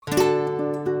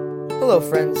Hello,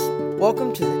 friends.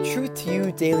 Welcome to the Truth to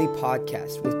You Daily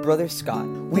Podcast with Brother Scott.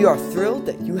 We are thrilled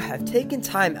that you have taken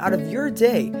time out of your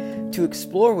day to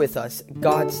explore with us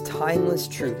God's timeless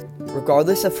truth.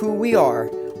 Regardless of who we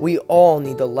are, we all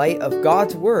need the light of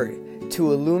God's Word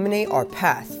to illuminate our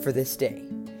path for this day.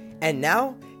 And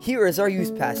now, here is our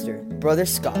youth pastor, Brother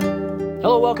Scott.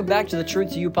 Hello, welcome back to the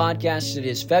Truth to You podcast. It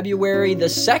is February the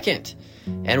 2nd,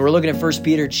 and we're looking at 1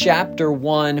 Peter chapter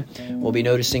 1. We'll be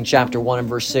noticing chapter 1 and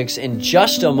verse 6 in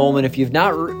just a moment. If you've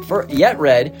not yet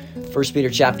read 1 Peter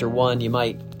chapter 1, you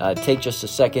might take just a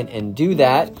second and do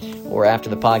that, or after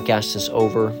the podcast is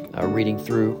over, reading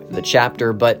through the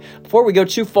chapter. But before we go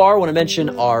too far, I want to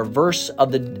mention our verse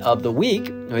of the week.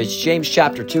 It's James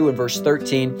chapter 2 and verse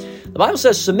 13. The Bible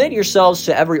says, "Submit yourselves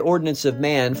to every ordinance of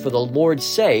man for the Lord's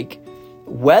sake,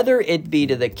 whether it be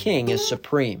to the king as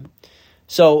supreme."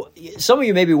 So some of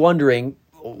you may be wondering,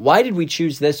 why did we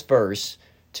choose this verse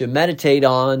to meditate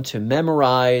on, to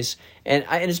memorize? And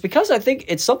it's because I think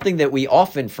it's something that we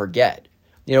often forget.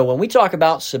 You know, when we talk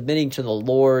about submitting to the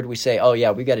Lord, we say, oh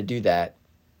yeah, we got to do that.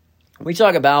 When we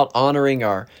talk about honoring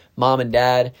our mom and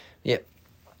dad,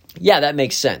 yeah, that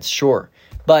makes sense, sure.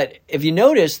 But if you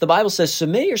notice, the Bible says,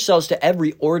 submit yourselves to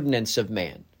every ordinance of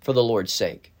man for the Lord's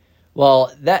sake.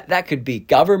 Well, that could be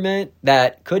government,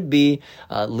 that could be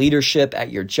leadership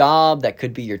at your job, that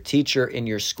could be your teacher in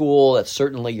your school, that's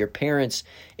certainly your parents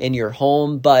in your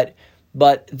home, but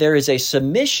there is a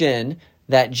submission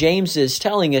that James is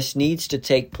telling us needs to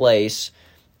take place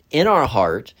in our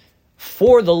heart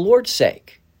for the Lord's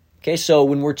sake. Okay, so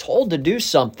when we're told to do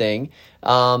something,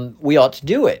 we ought to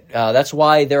do it. That's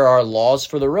why there are laws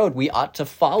for the road. We ought to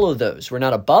follow those. We're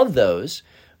not above those.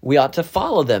 We ought to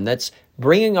follow them. That's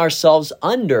bringing ourselves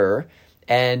under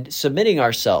and submitting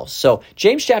ourselves. So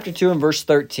James chapter 2 and verse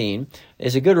 13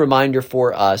 is a good reminder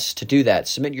for us to do that.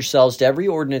 Submit yourselves to every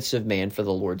ordinance of man for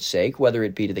the Lord's sake, whether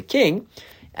it be to the king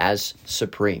as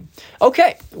supreme.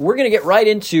 Okay, we're going to get right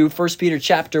into 1 Peter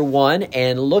chapter 1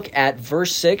 and look at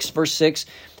verse 6. Verse 6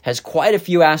 has quite a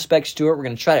few aspects to it. We're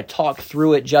going to try to talk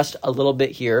through it just a little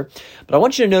bit here. But I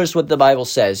want you to notice what the Bible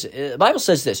says. The Bible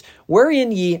says this,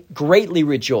 "Wherein ye greatly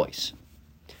rejoice,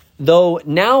 though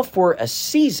now for a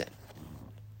season,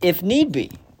 if need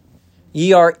be,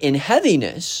 ye are in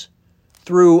heaviness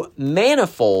through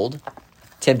manifold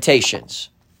temptations."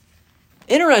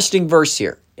 Interesting verse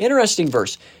here. Interesting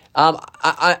verse.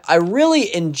 I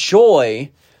really enjoy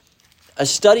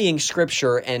studying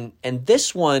Scripture, and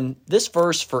this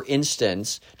verse, for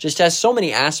instance, just has so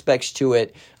many aspects to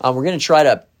it. We're going to try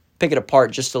to pick it apart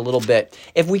just a little bit.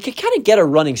 If we could kind of get a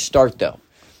running start, though,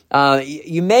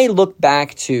 you may look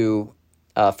back to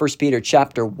 1 Peter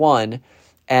chapter 1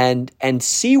 and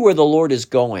see where the Lord is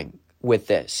going with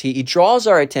this. He draws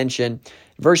our attention,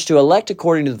 verse 2, "Elect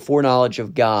according to the foreknowledge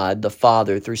of God the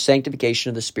Father through sanctification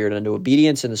of the Spirit unto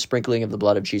obedience and the sprinkling of the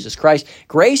blood of Jesus Christ.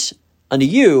 Grace unto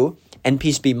you and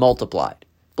peace be multiplied.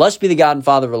 Blessed be the God and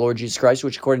Father of our Lord Jesus Christ,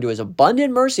 which according to his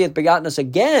abundant mercy hath begotten us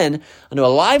again unto a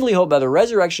lively hope by the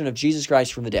resurrection of Jesus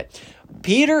Christ from the dead."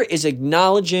 Peter is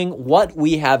acknowledging what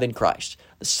we have in Christ,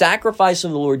 the sacrifice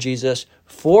of the Lord Jesus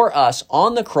for us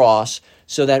on the cross,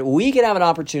 so that we can have an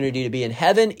opportunity to be in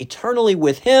heaven eternally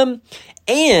with him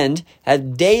and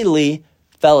have daily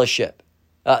fellowship.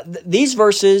 These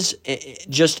verses,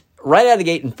 just right out of the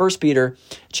gate in 1 Peter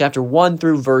chapter 1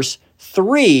 through verse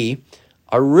 3,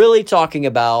 are really talking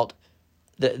about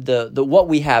the what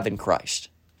we have in Christ.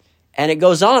 And it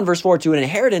goes on, verse 4, "To an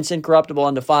inheritance incorruptible,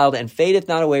 undefiled, and fadeth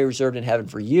not away, reserved in heaven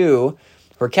for you,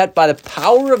 who are kept by the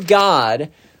power of God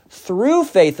through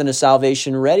faith unto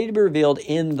salvation, ready to be revealed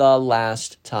in the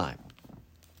last time."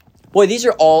 Boy, these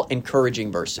are all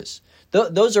encouraging verses.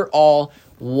 Those are all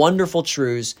wonderful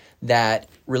truths that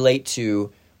relate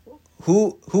to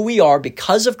who we are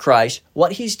because of Christ,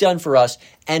 what he's done for us,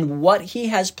 and what he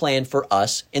has planned for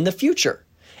us in the future.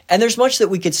 And there's much that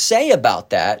we could say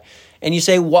about that. And you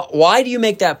say, why do you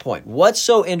make that point? What's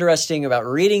so interesting about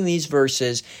reading these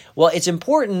verses? Well, it's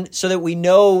important so that we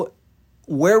know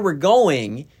where we're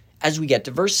going as we get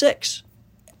to verse 6.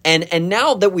 And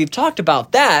now that we've talked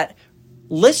about that,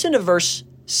 listen to verse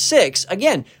 6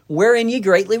 again, "Wherein ye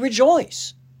greatly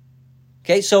rejoice."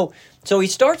 Okay, so he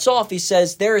starts off, he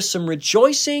says, there is some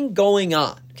rejoicing going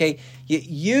on. Okay,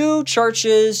 you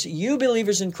churches, you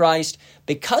believers in Christ,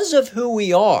 because of who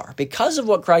we are, because of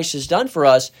what Christ has done for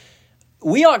us,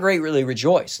 we ought greatly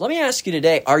rejoice. Let me ask you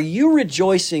today, are you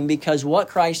rejoicing because what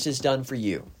Christ has done for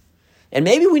you? And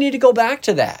maybe we need to go back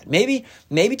to that. Maybe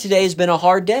today has been a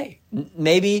hard day.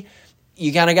 Maybe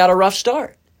you kind of got a rough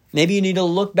start. Maybe you need to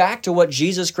look back to what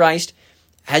Jesus Christ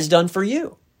has done for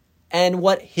you and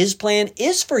what his plan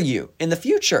is for you in the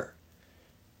future.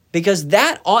 because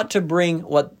that ought to bring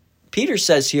what Peter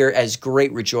says here as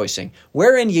great rejoicing,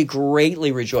 wherein ye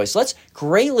greatly rejoice. Let's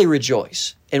greatly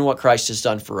rejoice in what Christ has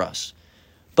done for us.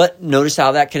 But notice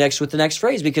how that connects with the next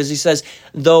phrase, because he says,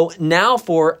 though now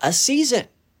for a season.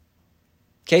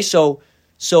 Okay, so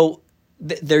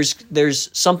there's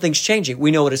something's changing.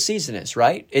 We know what a season is,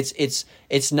 right?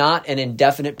 It's not an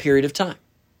indefinite period of time.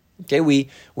 Okay, we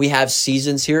have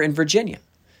seasons here in Virginia,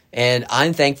 and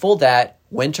I'm thankful that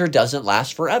winter doesn't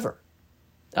last forever.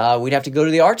 We'd have to go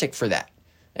to the Arctic for that,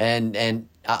 and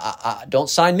don't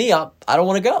sign me up. I don't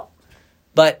want to go.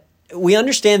 But we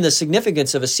understand the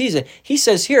significance of a season. He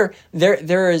says here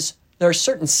there are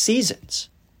certain seasons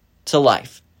to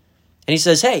life, and he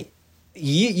says, "Hey,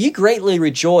 ye greatly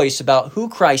rejoice about who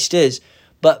Christ is,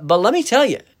 but let me tell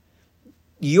you,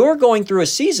 you're going through a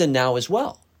season now as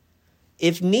well.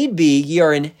 If need be, ye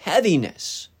are in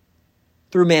heaviness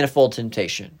through manifold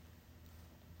temptation."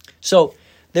 So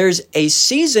there's a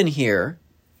season here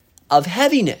of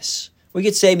heaviness. We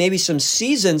could say maybe some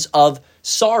seasons of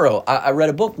sorrow. I read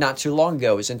a book not too long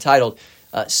ago. It was entitled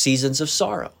Seasons of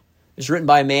Sorrow. It was written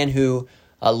by a man who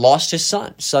lost his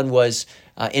son. His son was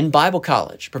in Bible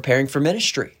college, preparing for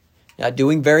ministry,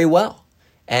 doing very well,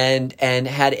 and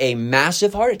had a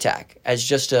massive heart attack as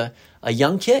just a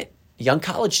young kid, a young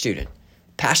college student,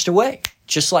 passed away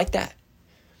just like that.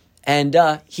 And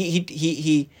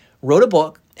he wrote a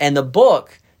book, and the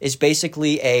book is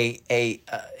basically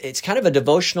it's kind of a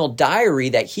devotional diary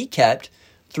that he kept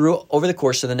through over the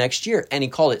course of the next year, and he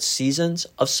called it Seasons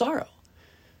of Sorrow.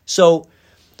 So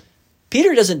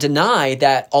Peter doesn't deny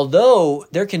that although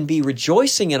there can be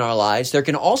rejoicing in our lives, there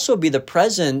can also be the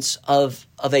presence of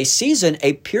a season,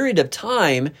 a period of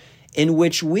time in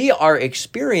which we are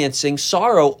experiencing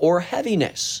sorrow or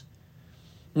heaviness.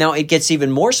 Now, it gets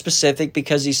even more specific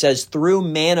because he says through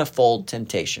manifold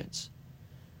temptations.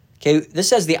 Okay, this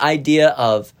has the idea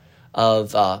of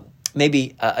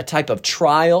maybe a type of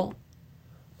trial.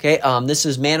 Okay, this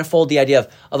is manifold, the idea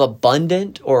of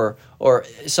abundant or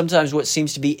sometimes what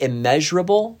seems to be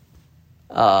immeasurable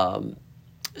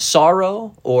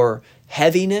sorrow or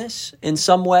heaviness in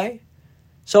some way.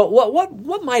 So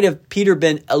what might have Peter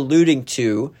been alluding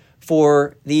to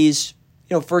for these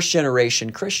first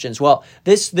generation Christians? Well,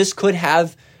 this could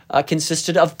have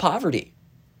consisted of poverty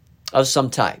of some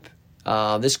type.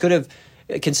 This could have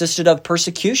consisted of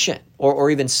persecution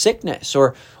or even sickness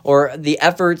or the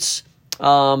efforts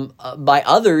by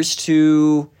others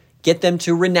to get them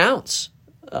to renounce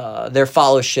their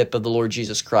fellowship of the Lord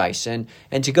Jesus Christ and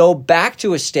to go back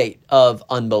to a state of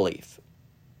unbelief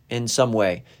in some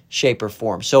way, shape, or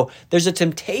form. So there's a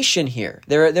temptation here.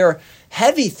 There are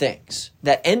heavy things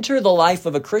that enter the life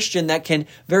of a Christian that can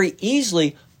very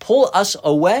easily pull us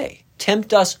away,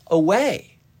 tempt us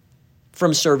away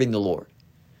from serving the Lord.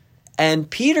 And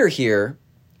Peter here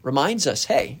reminds us,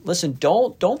 hey, listen,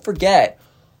 don't forget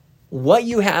what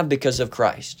you have because of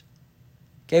Christ.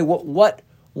 Okay,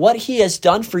 what he has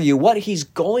done for you, what he's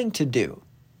going to do.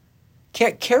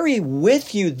 Carry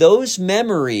with you those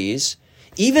memories,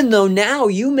 even though now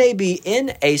you may be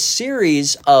in a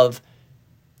series of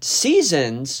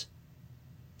seasons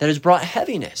that has brought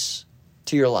heaviness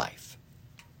to your life.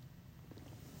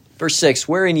 Verse 6,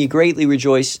 wherein ye greatly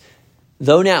rejoice,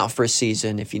 though now for a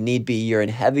season, if ye need be, you're in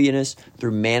heaviness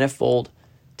through manifold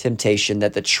temptation,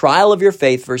 that the trial of your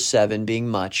faith, verse 7, being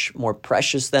much more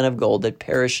precious than of gold that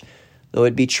perish, though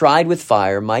it be tried with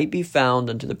fire, might be found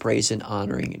unto the praise and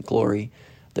honoring and glory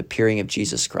of the appearing of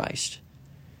Jesus Christ.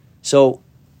 So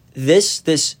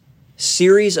this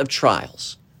series of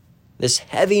trials, this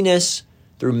heaviness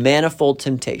through manifold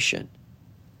temptation,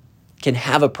 can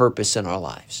have a purpose in our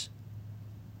lives.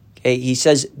 Okay, he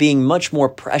says, being much more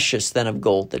precious than of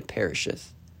gold that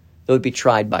perisheth, though it be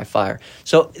tried by fire.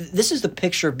 So this is the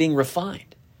picture of being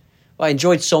refined. Well, I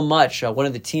enjoyed so much. One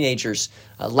of the teenagers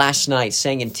last night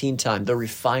sang in Teen Time, The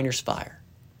Refiner's Fire.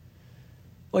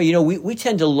 Well, we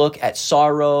tend to look at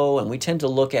sorrow and we tend to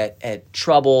look at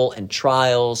trouble and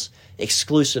trials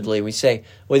exclusively. We say,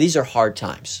 well, these are hard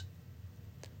times.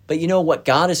 But you know what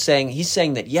God is saying? He's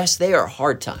saying that, yes, they are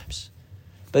hard times.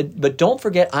 But don't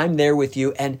forget I'm there with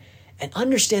you and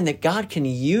understand that God can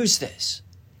use this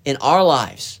in our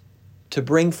lives to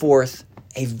bring forth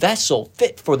a vessel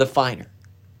fit for the finer,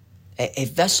 a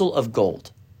vessel of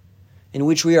gold in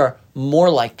which we are more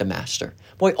like the Master.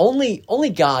 Boy, only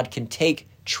God can take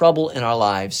trouble in our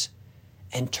lives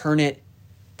and turn it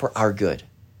for our good.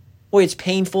 Boy, it's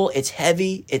painful, it's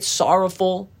heavy, it's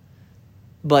sorrowful,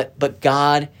 but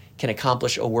God can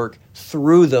accomplish a work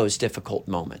through those difficult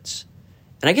moments.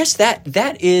 And I guess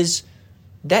that is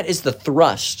the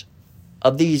thrust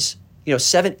of these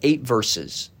 7-8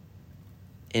 verses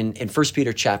in 1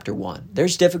 Peter chapter 1.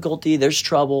 There's difficulty, there's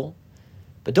trouble,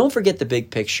 but don't forget the big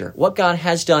picture. What God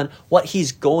has done, what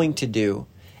he's going to do,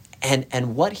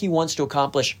 and what he wants to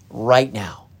accomplish right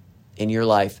now in your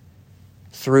life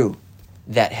through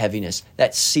that heaviness,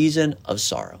 that season of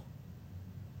sorrow.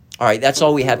 All right, that's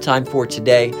all we have time for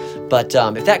today. But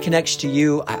if that connects to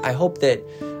you, I hope that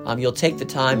you'll take the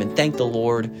time and thank the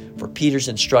Lord for Peter's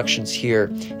instructions here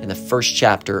in the first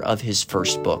chapter of his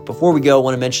first book. Before we go, I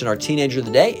want to mention our teenager of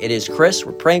the day. It is Chris.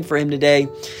 We're praying for him today,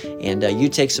 and you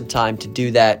take some time to do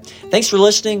that. Thanks for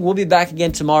listening. We'll be back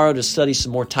again tomorrow to study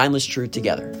some more timeless truth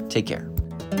together. Take care.